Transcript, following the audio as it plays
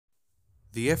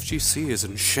The FGC is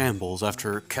in shambles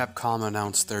after Capcom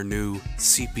announced their new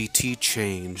CPT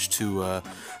change to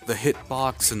the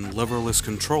hitbox and leverless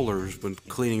controllers when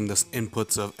cleaning the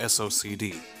inputs of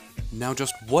SOCD. Now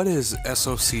just what is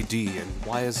SOCD and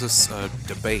why is this a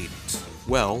debate?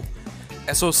 Well,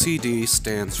 SOCD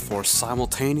stands for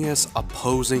Simultaneous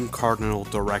Opposing Cardinal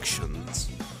Directions.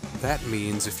 That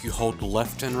means if you hold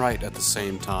left and right at the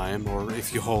same time, or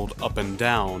if you hold up and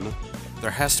down,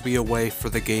 there has to be a way for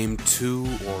the game to,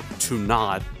 or to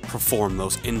not, perform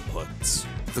those inputs.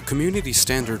 The community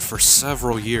standard for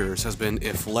several years has been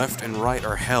if left and right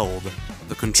are held,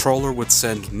 the controller would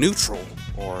send neutral,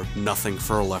 or nothing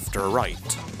for left or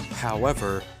right.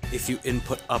 However, if you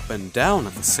input up and down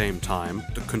at the same time,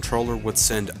 the controller would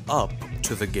send up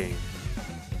to the game.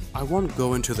 I won't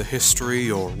go into the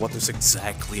history or what this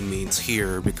exactly means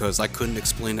here because I couldn't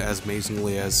explain it as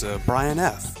amazingly as Brian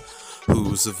F.,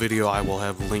 whose video I will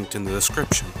have linked in the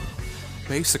description.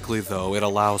 Basically though, it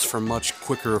allows for much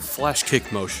quicker flash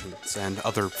kick motions and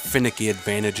other finicky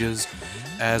advantages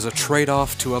as a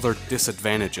trade-off to other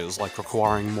disadvantages like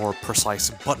requiring more precise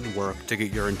button work to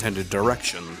get your intended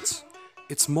directions.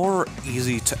 It's more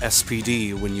easy to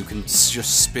SPD when you can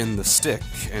just spin the stick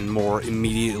and more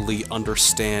immediately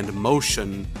understand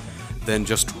motion than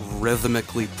just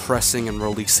rhythmically pressing and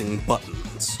releasing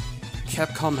buttons.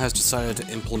 Capcom has decided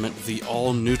to implement the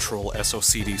all-neutral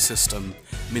SOCD system,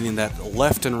 meaning that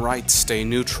left and right stay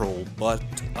neutral, but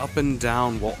up and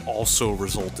down will also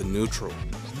result in neutral.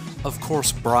 Of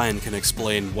course, Brian can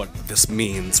explain what this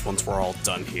means once we're all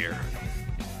done here.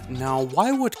 Now,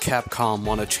 why would Capcom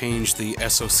want to change the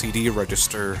SOCD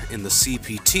register in the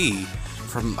CPT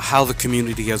from how the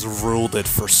community has ruled it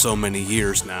for so many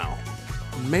years now?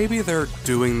 Maybe they're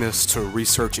doing this to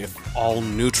research if all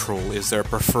neutral is their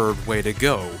preferred way to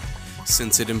go,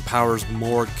 since it empowers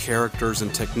more characters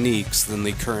and techniques than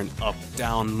the current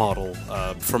up-down model,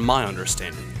 from my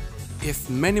understanding. If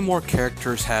many more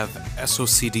characters have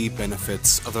SOCD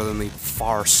benefits other than the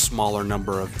far smaller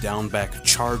number of down-back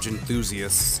charge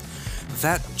enthusiasts,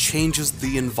 that changes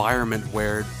the environment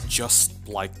where, just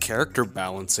like character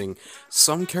balancing,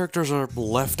 some characters are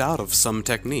left out of some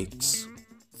techniques.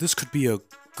 This could be a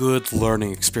good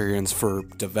learning experience for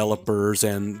developers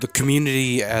and the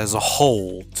community as a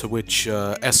whole, to which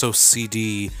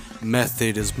SOCD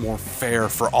method is more fair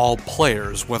for all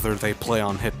players, whether they play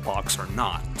on hitbox or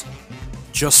not.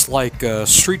 Just like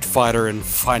Street Fighter and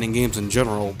fighting games in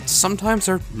general, sometimes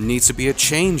there needs to be a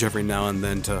change every now and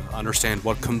then to understand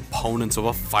what components of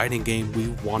a fighting game we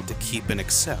want to keep and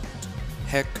accept.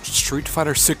 Heck, Street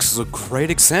Fighter 6 is a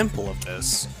great example of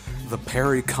this. The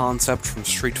parry concept from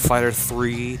Street Fighter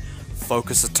 3,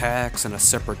 focus attacks and a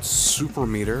separate super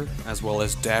meter, as well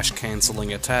as dash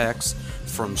canceling attacks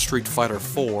from Street Fighter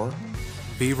 4,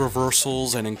 V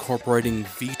reversals and incorporating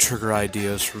V-trigger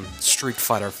ideas from Street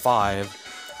Fighter 5,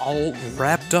 all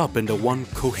wrapped up into one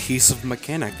cohesive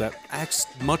mechanic that acts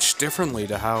much differently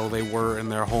to how they were in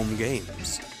their home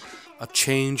games. A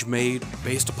change made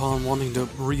based upon wanting to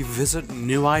revisit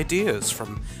new ideas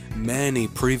from many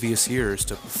previous years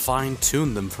to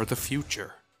fine-tune them for the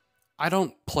future. I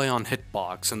don't play on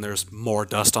hitbox and there's more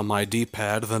dust on my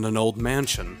D-pad than an old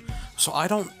mansion, so I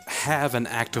don't have an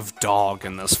active dog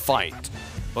in this fight,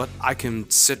 but I can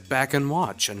sit back and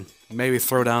watch and maybe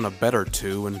throw down a bet or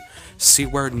two and see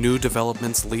where new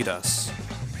developments lead us.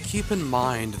 Keep in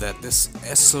mind that this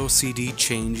SOCD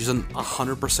change isn't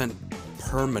 100%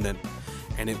 permanent,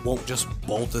 and it won't just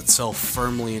bolt itself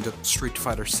firmly into Street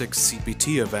Fighter 6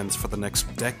 CPT events for the next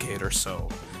decade or so.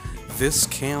 This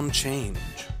can change.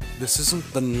 This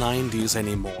isn't the 90s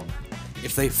anymore.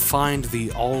 If they find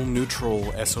the all-neutral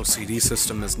SOCD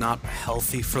system is not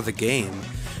healthy for the game,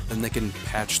 then they can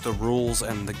patch the rules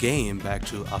and the game back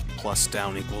to up plus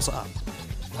down equals up.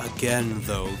 Again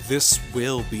though, this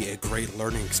will be a great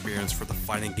learning experience for the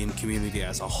fighting game community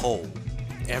as a whole.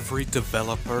 Every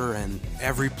developer and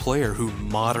every player who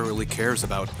moderately cares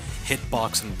about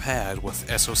hitbox and pad with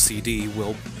SOCD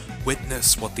will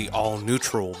witness what the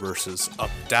all-neutral versus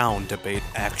up-down debate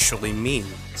actually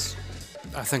means.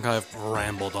 I think I've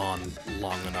rambled on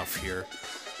long enough here,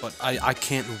 but I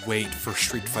can't wait for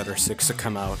Street Fighter 6 to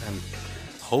come out, and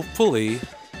hopefully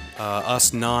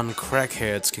us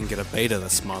non-crackheads can get a beta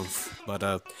this month.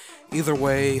 But either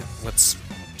way, let's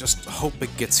just hope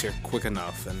it gets here quick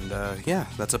enough, and yeah,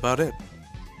 that's about it.